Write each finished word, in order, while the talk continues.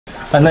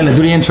Alright, Lele,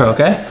 do the intro,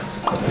 okay?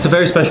 It's a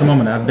very special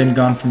moment. I've been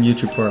gone from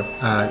YouTube for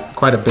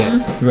quite a bit.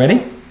 You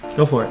ready?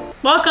 Go for it.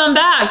 Welcome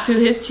back to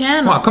his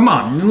channel. Oh, come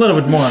on, a little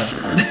bit more.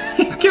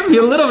 Give me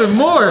a little bit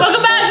more.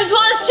 Welcome back to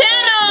Twan's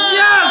channel.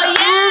 Yes,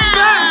 yeah. we're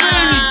back,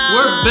 baby.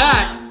 We're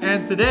back.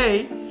 And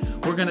today,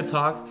 we're gonna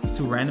talk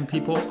to random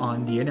people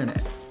on the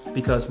internet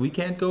because we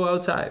can't go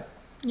outside.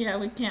 Yeah,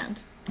 we can't.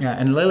 Yeah,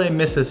 and Lele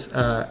misses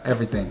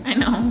everything. I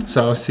know.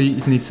 So she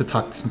needs to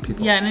talk to some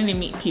people. Yeah, I need to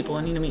meet people.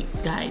 I need to meet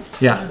guys.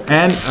 Yeah,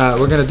 and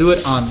we're gonna do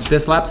it on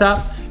this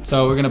laptop.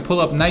 So we're gonna pull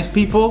up nice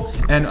people,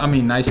 and I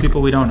mean nice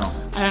people we don't know.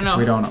 I don't know.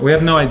 We don't know. We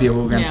have no idea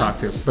who we're gonna talk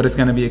to, but it's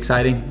gonna be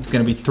exciting. It's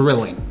gonna be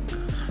thrilling.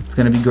 It's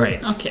gonna be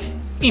great. Okay,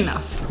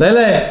 enough.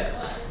 Lele,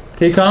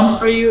 can you come?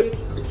 Are you?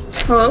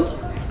 Hello?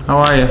 How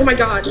are you? Oh my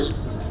god.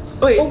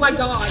 Wait. Oh my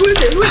god. Who is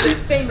it? Who is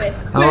this famous?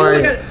 How are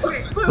you?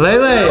 Okay.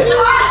 Lele,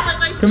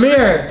 come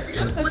here.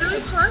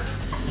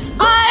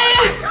 Hi.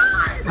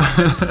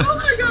 Oh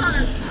my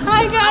god.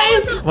 Hi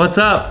guys. What's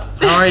up?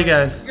 How are you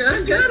guys?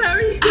 Good. Good. How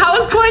are you? How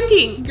was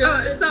quarantine?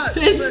 Good. It sucks.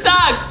 It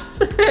sucks.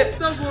 It's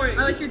so boring.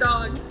 I like your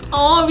dog.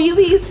 Oh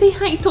really? Say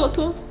hi,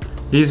 Toto.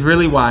 He's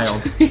really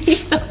wild.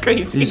 He's so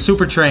crazy. He's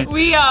super trained.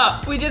 We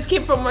just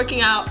came from working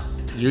out.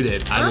 You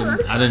did. I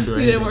didn't do anything.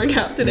 You didn't work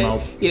out today.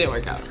 Nope. You didn't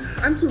work out.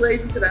 I'm too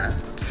lazy for that.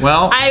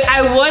 Well,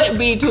 I would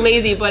be too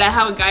lazy, but I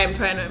have a guy I'm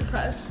trying to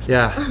impress.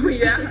 yeah. Oh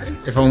yeah.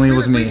 If only it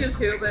was We me. do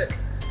too, but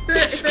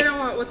if they don't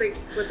want what they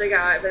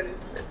got, then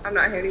I'm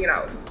not handing it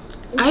out.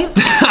 See, I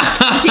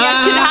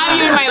should have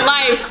you in my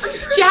life.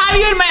 Should have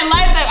you in my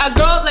life, that a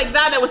girl like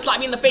that would slap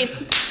me in the face.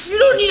 You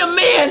don't need a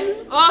man.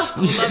 Oh, I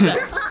love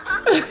that.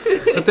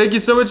 Well, thank you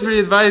so much for the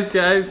advice,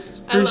 guys.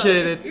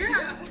 Appreciate it.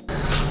 Yeah.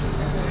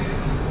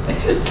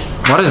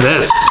 What is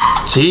this?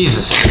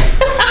 Jesus.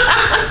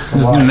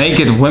 Just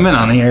naked women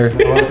on here. I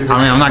mean,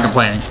 I'm not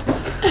complaining.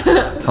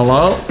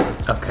 Hello?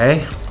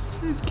 Okay.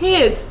 These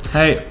kids.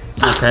 Hey.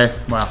 Okay.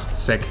 Wow.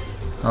 Sick.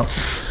 Oh.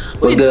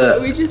 What's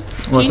good? We just.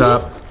 What's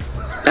up?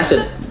 I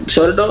said,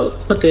 shoulder dog?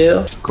 What the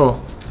hell?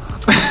 Cool.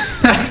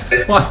 Next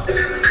one.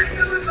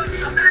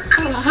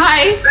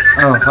 Hi.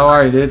 Oh, how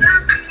are you, dude?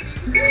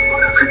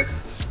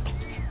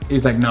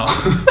 He's like, no.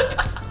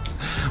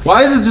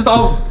 Why is it just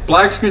all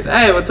black screens?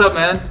 Hey, what's up,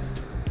 man?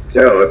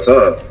 Yo, what's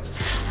up?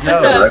 What's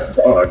up? Nice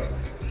dog.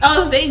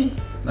 Oh,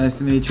 thanks. Nice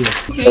to meet you.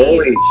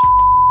 Holy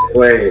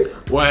wait.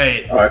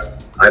 Wait.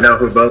 I know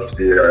who both of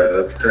you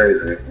are. That's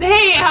crazy.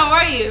 Hey, how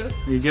are you?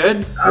 You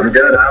good? I'm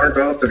good. How are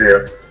both of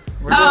you?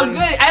 We're Oh, doing-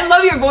 good. I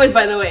love your voice,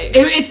 by the way.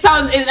 It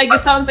sounds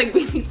like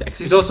really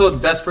sexy. She's also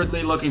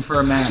desperately looking for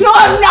a man. No,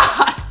 I'm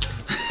not.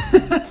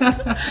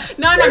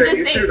 No, I'm Wait, just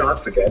you two saying.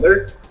 not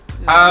together?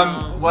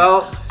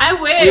 Well, I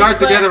wish. we are but-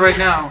 together right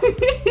now.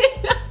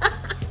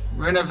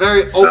 We're in a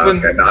very open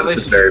Okay, not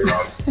this relationship. very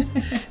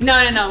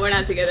long. No, we're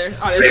not together.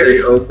 Honestly.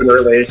 Very open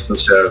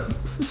relationship.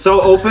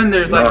 So open,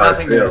 there's like No, I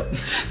nothing feel. there.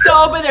 So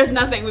open, there's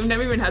nothing. We've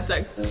never even had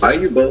sex. Why are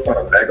you both on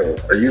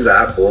Omegle? Are you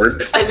that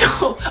bored? I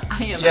know.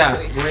 I am Yeah,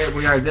 actually.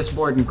 we are this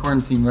bored in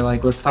quarantine. We're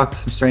like, let's talk to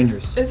some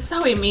strangers. This is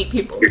how we meet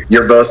people.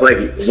 You're both like,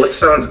 what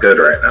sounds good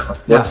right now?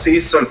 Yeah. Let's see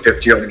some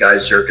 50-year-old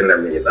guys jerking their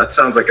meat. That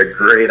sounds like a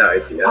great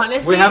idea.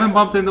 Honestly. We haven't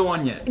bumped into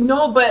one yet.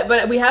 No, but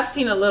we have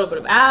seen a little bit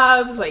of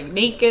abs, like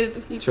naked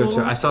people.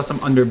 True. I saw some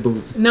under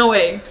boobs. No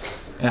way.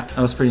 Yeah, that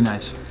was pretty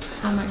nice.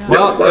 Oh my god.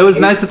 Well, it was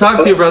nice to talk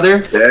to you,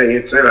 brother. Yeah,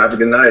 you too. Have a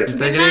good night. Take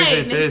Good it night.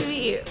 easy. Nice to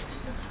meet you.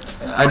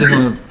 I just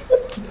want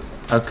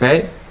to.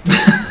 Okay.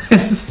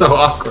 This is so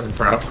awkward,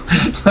 bro.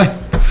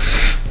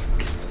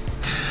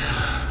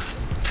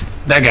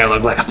 That guy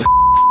looked like a.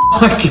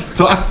 I can't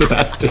talk to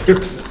that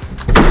dude.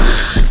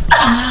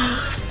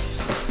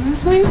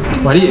 Honestly.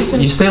 Why do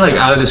you stay like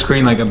out of the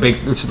screen like a big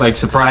like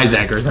surprise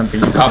egg or something?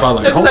 You pop out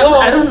like, hello.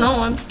 I don't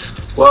know.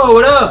 Whoa,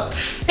 what up?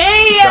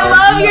 Hey, I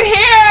love your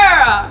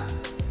hair.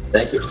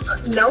 Thank you.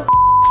 No,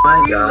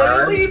 My you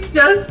God. literally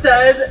just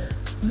said,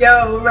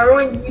 yo, remember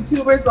when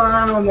YouTubers went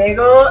on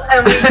Omegle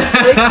and we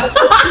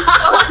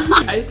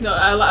I just know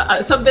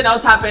something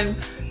else happened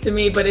to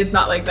me, but it's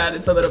not like that.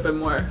 It's a little bit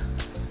more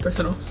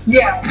personal.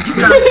 yeah.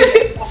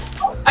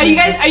 Are you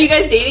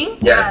guys dating?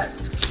 Yes.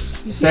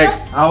 You see Sick.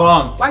 that? How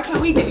long? Why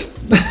can't we date?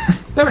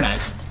 They were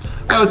nice.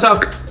 Hey, what's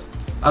up?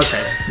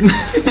 Okay.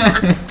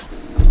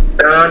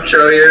 Don't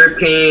show your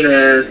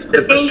penis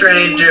if a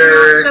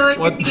stranger.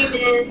 What?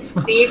 Penis.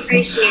 Be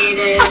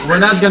appreciated. We're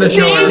not gonna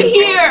show Same her.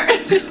 here.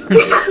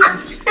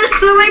 There's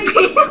so many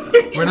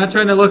penises. We're not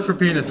trying to look for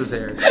penises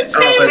here.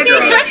 Same my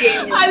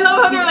here. I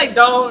love how they're like,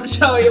 don't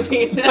show your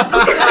penis.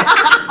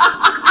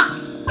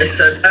 I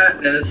said that,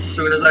 and as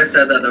soon as I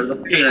said that, there was a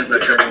penis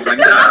that showed. I'm like,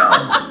 no.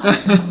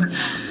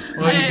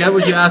 Well, you get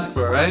what you ask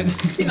for, right?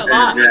 I've seen a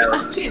lot. Yeah,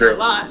 I've that's seen true. a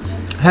lot.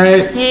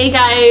 Hey, Hey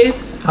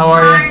guys, how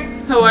are you?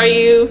 how are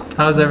you?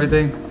 How's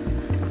everything?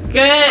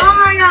 Good. Oh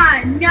my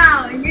god,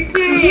 no, you're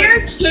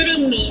serious. You're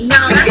kidding me.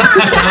 No, that's not.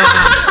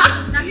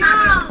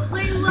 No,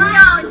 wait,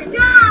 what?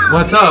 No.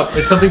 What's up?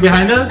 Is something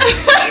behind us?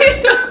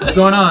 What's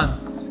going on?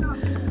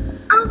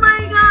 Oh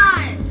my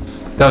god.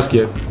 That was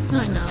cute.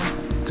 I know.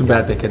 Too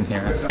bad they couldn't hear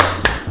us.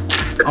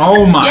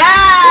 Oh my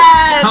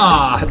Yes.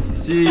 God.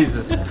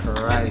 Jesus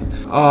Christ.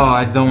 Oh,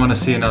 I don't want to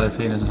see another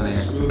penis on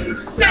here.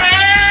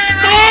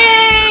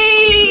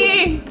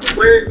 Hey!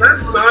 Wait,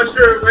 that's not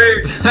true.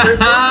 Wait.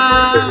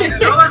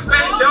 Y'all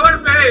are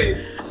fake.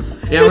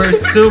 Yeah, we're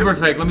super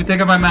fake. Let me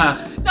take off my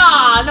mask. No.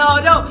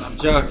 I'm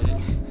joking.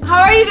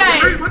 How are you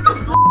guys? Wait, what the f?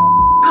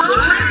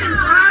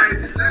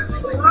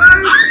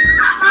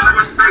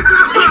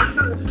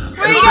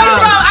 Where are you guys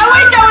from? I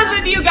wish I was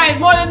with you guys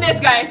more than this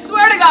guy. I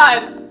swear to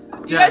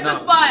God. You guys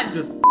look fun.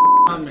 Just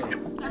on me.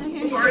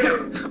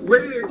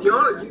 Wait,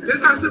 y'all,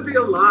 this has to be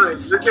a lie.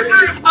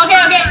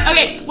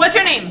 Okay. What's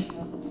your name?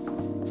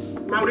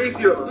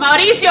 Mauricio.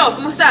 Mauricio,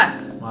 ¿cómo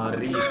estás?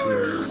 Mauricio.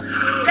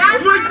 Oh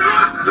my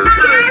God.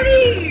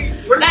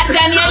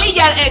 Danieli,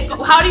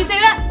 how do you say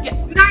that?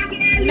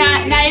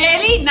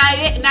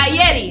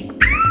 Nayeli.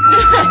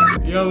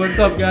 Yo, what's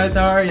up, guys?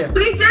 How are you?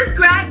 We just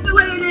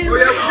graduated. Oh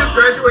yeah, we just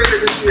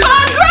graduated this year.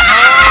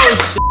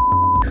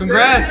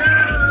 Congrats! Congrats!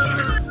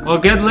 Well,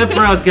 get lit for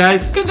us,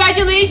 guys.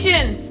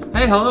 Congratulations!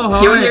 Hey, hello,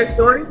 how You are want to hear you? a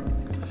story?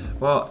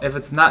 Well, if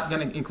it's not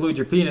gonna include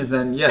your penis,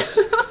 then yes.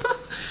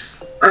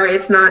 Alright,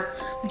 it's not.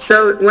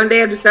 So one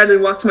day I decided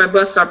to walk to my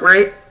bus stop,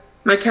 right?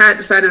 My cat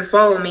decided to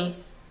follow me.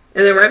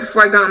 And then right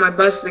before I got on my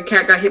bus, the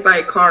cat got hit by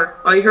a car.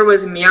 All you heard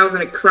was a meow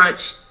and a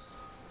crunch.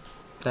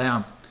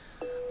 Damn.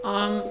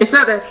 It's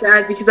not that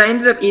sad because I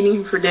ended up eating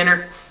him for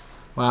dinner.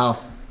 Wow.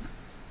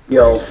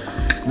 Yo,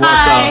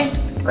 Hi. What's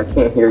up? I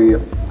can't hear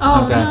you.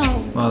 Oh Okay.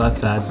 no. Well, that's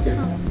sad. See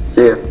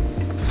ya.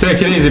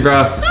 Take it easy,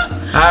 bro.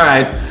 All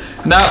right.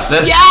 No,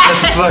 this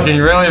is looking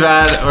really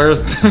bad. We're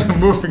still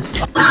moving.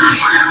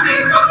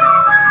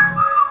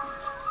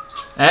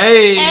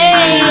 Hey.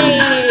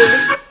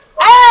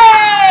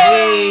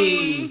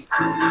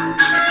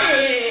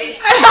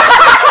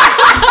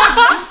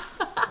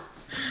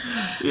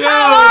 Yo.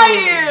 How are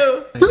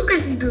you? Look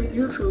at you do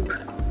YouTube.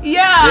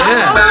 Yeah.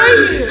 Yeah. How are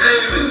you?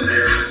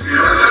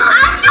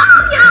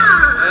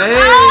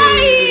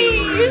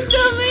 Hey. You're so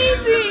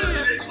amazing.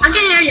 I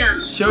can hear you.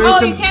 Show us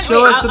some, you can't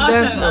show wait. us some I'll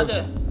dance show you. I'll moves.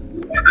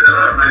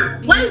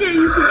 do What is your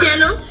YouTube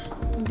channel? it.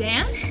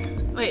 Dance?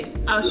 Wait,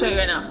 I'll show you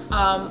right now. Here.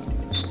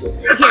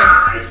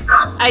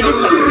 I just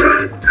texted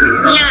you.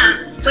 Yeah.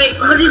 Wait,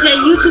 what is your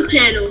YouTube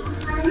channel?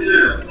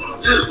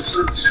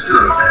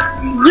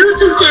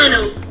 YouTube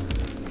channel.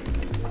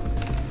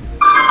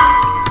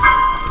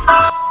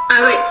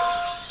 Alright, wait.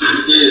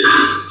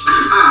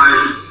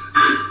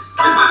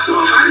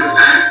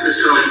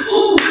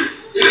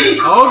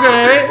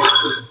 Okay.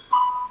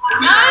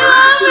 I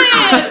love it.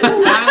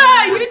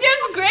 You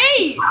dance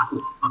great.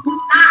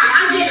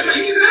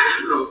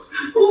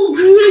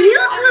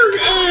 YouTube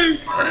is.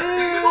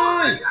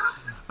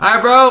 All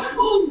right, bro.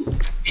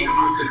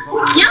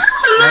 Y'all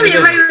familiar,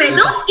 right?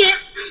 Don't skip.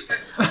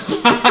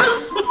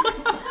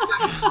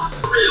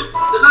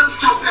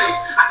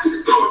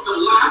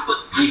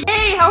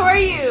 Hey, how are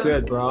you?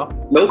 Good, bro.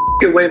 No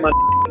f***ing way, my.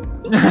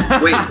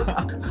 Wait.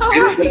 How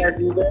are Did you? I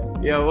do that?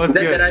 Yo, what's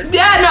good?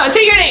 Yeah, no,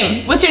 say your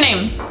name. What's your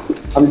name?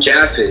 I'm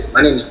Jaffet.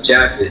 My name is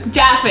Jaffet.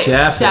 Jaffet.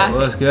 Jaffet,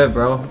 what's good,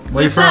 bro?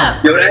 Where you What's from?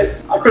 up? Yo,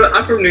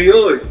 I'm from New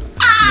York.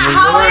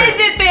 How York. is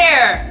it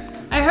there?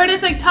 I heard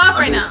it's like tough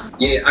right now.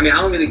 Yeah, I mean,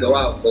 I don't really go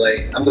out, but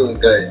like, I'm doing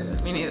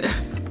good. Me neither.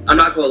 I'm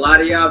not gonna lie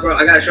to y'all, bro.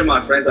 I gotta show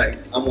my friends like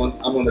I'm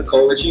on the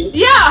call with you.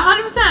 Yeah,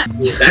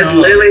 100%. That's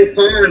Lele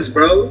Pons,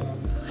 bro.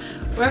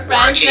 We're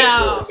friends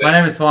now. My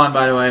name is Twan,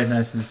 by the way.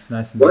 Nice to meet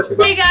What? you.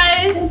 Hey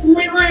guys.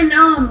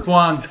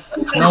 Twan.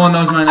 No one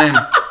knows my name.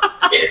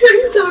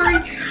 I'm sorry.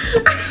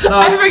 No,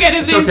 I forget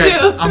his it's name okay.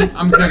 too.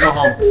 I'm just gonna go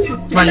home.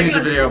 It's my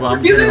YouTube video, but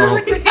I'm just gonna go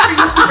home.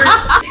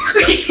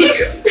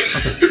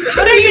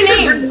 What are your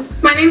names?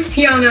 My name's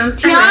Tiana.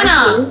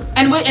 Tiana.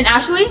 And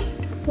Ashley?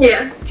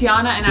 Yeah.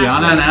 Tiana and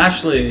Tiana and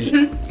Ashley.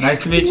 Ashley.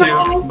 Nice to meet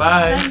you.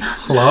 Bye.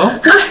 Hello?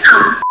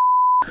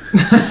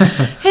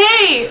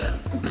 Hey.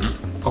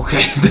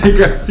 Okay,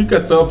 she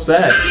got so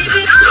upset.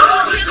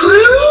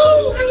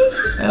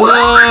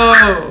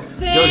 Hello.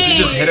 Yo, she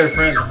just hit her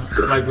friend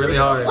like really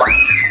hard.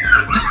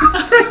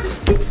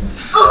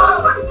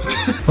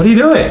 What are you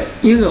doing?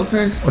 You go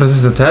first. What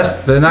is this, a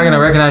test? They're not gonna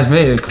recognize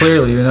me,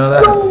 clearly, you know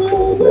that.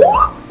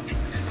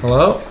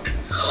 Hello?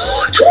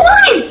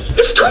 Twan!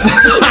 It's Twan!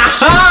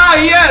 Ah,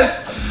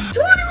 yes!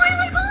 Twan, where are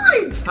my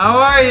cards? How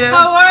are you?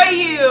 How are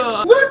you?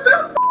 What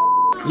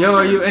the Yo,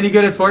 are you any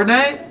good at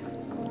Fortnite?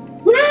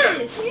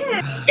 Yes!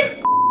 Yeah. It's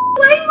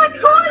playing my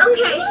cards!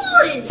 Okay.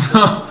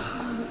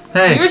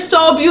 Hey. You're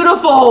so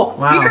beautiful.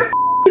 Wow. You're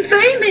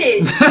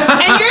famous!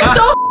 And you're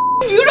so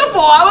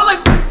beautiful. I was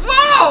like,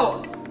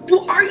 whoa.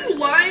 Well, are you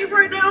lying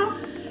right now?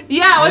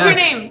 Yeah, what's your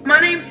Yes. name? My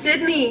name's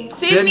Sydney.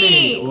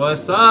 Sydney.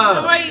 What's How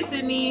up? are you,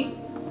 Sydney?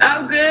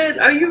 I'm good.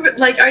 Are you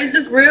like? Is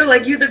this real?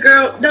 Like you the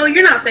girl? No,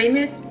 you're not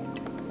famous.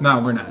 No,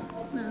 we're not.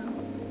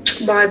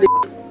 Bye, b.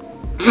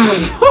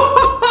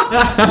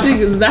 That's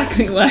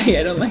exactly why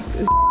I don't like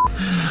this.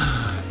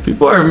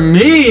 People are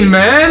mean,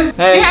 man.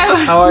 Hey, Yeah.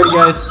 how are you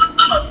guys?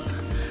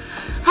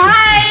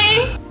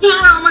 Hi.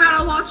 Oh my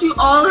god, I watch you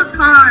all the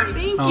time.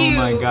 Thank Oh you.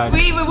 my God.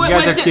 Wait, You guys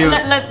what's are your,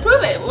 cute. let's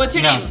prove it. What's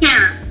your No. name?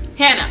 Yeah.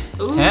 Hannah.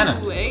 Ooh,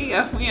 Hannah. There you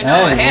go. We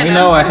know a Hey, Hannah. we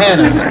know a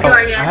Hannah. Oh,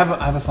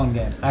 I have a fun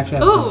game. Actually, I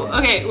have a fun Ooh, game.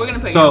 okay, we're gonna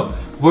play. So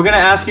we're gonna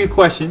ask you a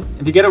question.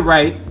 If you get it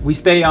right, we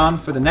stay on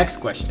for the next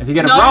question. If you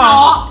get it no,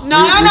 wrong,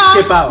 no, we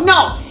skip out.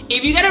 No,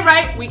 if you get it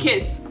right, we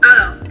kiss.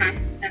 Oh, okay.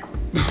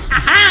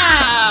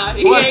 Aha!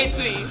 He What? hates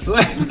me.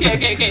 What?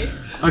 Okay.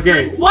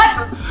 Okay.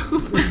 What?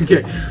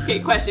 Okay. Okay,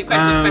 question.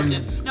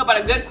 No, but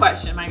a good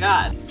question, my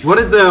God. What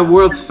is the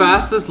world's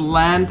fastest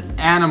land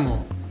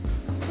animal?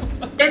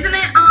 Isn't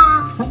it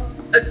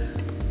a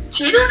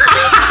cheetah?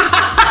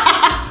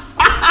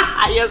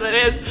 Yes, it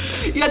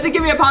is. You have to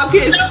give me a pop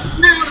kiss. No,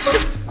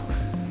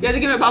 You have to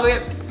give me a pop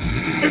kiss.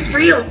 it's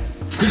real.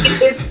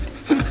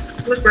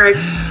 Look right.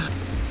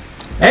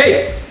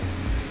 Hey!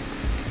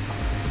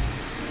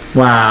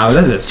 Wow,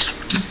 this is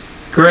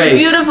great.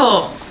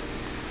 Beautiful.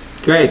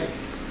 Great.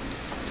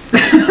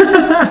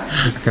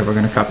 Okay, we're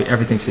gonna copy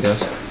everything she does.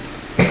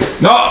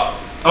 No!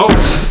 Oh,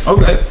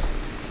 okay.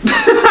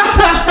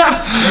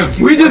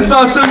 We just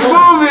saw some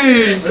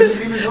movies!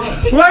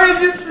 Why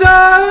did you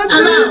stop?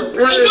 Hello.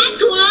 And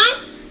that's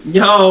one.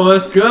 Yo,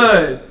 what's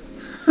good?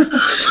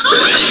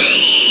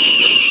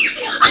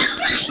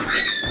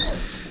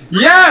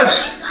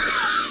 Yes!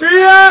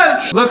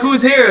 Yes! Look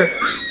who's here!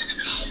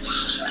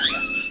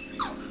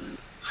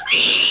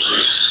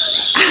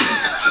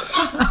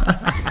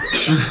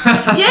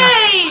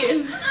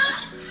 Yay!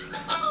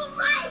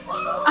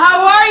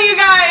 How are you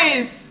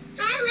guys?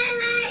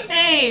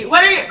 Hey,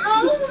 what are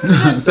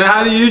you? Say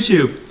hi to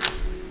YouTube.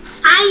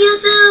 Hi,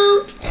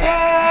 YouTube.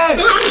 Hey!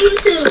 Hi,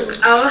 YouTube.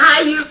 Oh,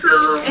 hi,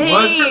 YouTube. Hey.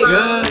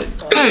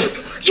 What's good? Hey!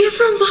 You're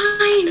from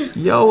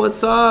Vine. Yo,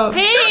 what's up?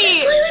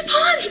 Hey! Lele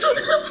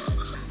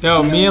Pons.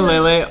 Yo, me and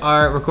Lele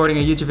are recording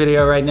a YouTube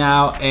video right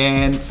now,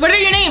 and What are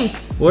your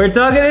names? we're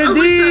talking to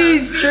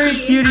these three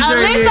cuties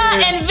right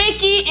Alyssa here. and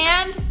Vicky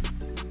and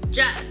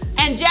Jess.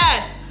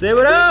 Jess. Say what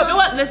You know up!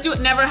 what? Let's do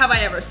it. Never have I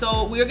ever.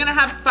 So we're gonna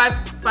have five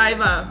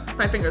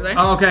fingers, right?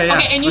 Oh, okay, yeah.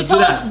 Okay, and you Let's tell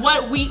do us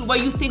that. what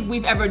you think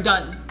we've ever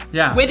done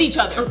Yeah. with each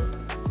other.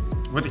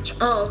 With each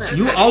Oh, okay.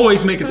 You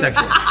always make it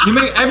sexual. You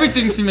make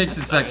everything she makes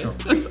it sexual.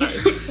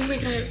 Oh my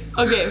god.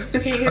 Okay.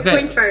 Okay, who's Okay.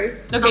 going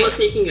first? Okay. I'm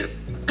taking it.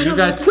 You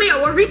guys. Wait,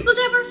 were we supposed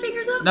to have our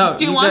fingers up? No.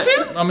 Do you want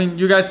guys- to? I mean,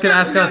 you guys can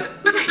ask us.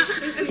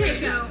 Okay,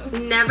 go.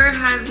 Never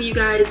have you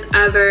guys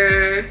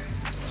ever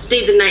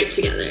stayed the night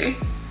together?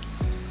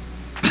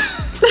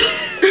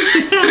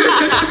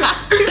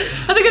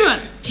 That's a good one.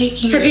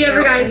 Have you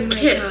ever guys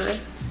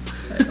kissed?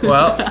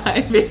 Well,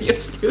 I made you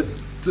too.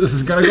 this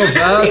is gonna go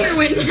fast.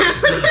 Went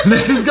down.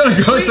 This is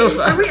gonna go so Are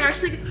fast. we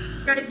actually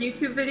guys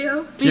YouTube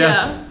video? Yes.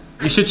 Yeah.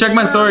 You should check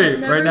my story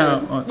never right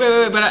now.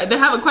 Wait, but they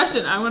have a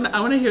question. I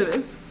want to hear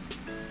this.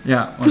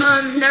 Yeah.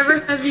 Never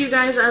have you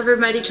guys ever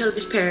met each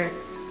other's parent?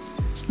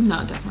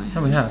 No, definitely.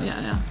 Oh, we have.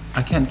 Yeah.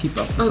 I can't keep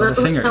up this Oh, other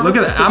that- finger. that Look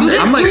at was- that. Do this.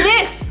 I'm Do like.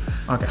 this.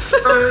 Okay.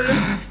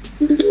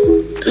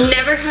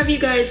 Never have you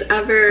guys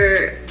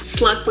ever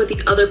slept with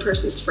the other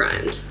person's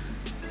friend?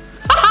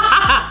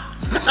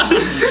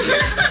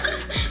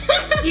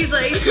 He's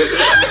like,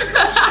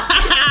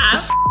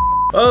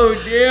 Oh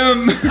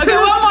damn. Okay,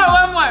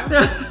 one more.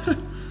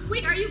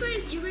 Wait, are you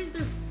guys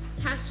are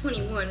past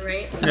 21,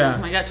 right? Oh Yeah.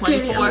 my God,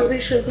 24. Okay,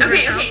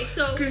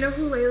 so do you know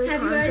who Lele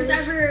have you Pons guys is?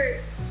 ever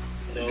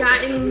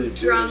gotten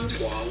drunk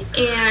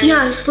and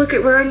Yes, look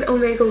at we're on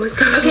Omegle with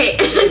them. Okay,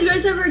 have you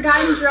guys ever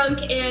gotten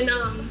drunk and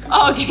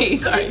Okay,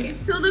 sorry.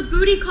 so the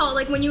booty call,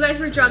 like when you guys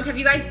were drunk, have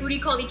you guys booty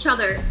called each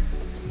other?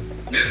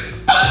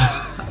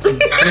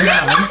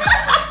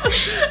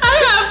 I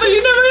have, but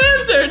you never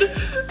answered.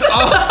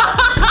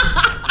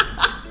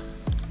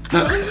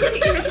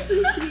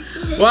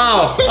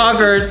 Wow.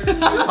 Awkward.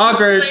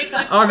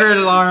 Awkward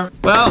alarm.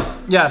 Well,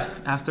 yeah.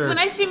 After. Well,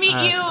 nice to meet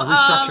you. A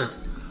restructure.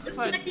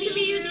 Nice to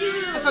meet you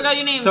too. I forgot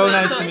your name. So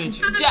nice to meet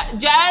you.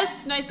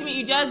 Jess, nice to meet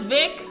you. Jess,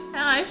 Vic. Oh,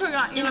 I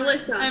forgot. And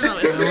Alyssa. I'm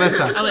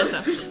Alyssa.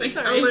 Alyssa.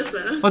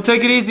 Alyssa. Well,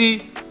 take it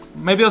easy.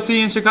 Maybe I'll see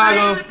you in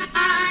Chicago.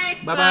 Bye.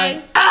 Bye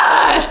bye.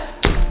 Yes!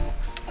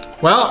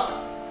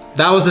 Well,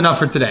 that was enough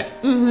for today.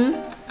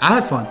 Mm-hmm. I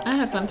had fun. I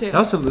had fun too.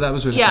 That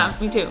was really Yeah,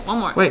 fun. me too. One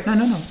more. Wait, no.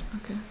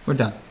 Okay. We're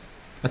done.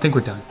 I think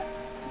we're done.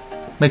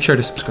 Make sure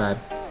to subscribe,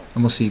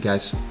 and we'll see you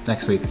guys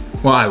next week.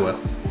 Well, I will.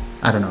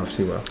 I don't know if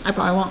she will. I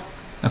probably won't.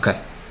 Okay.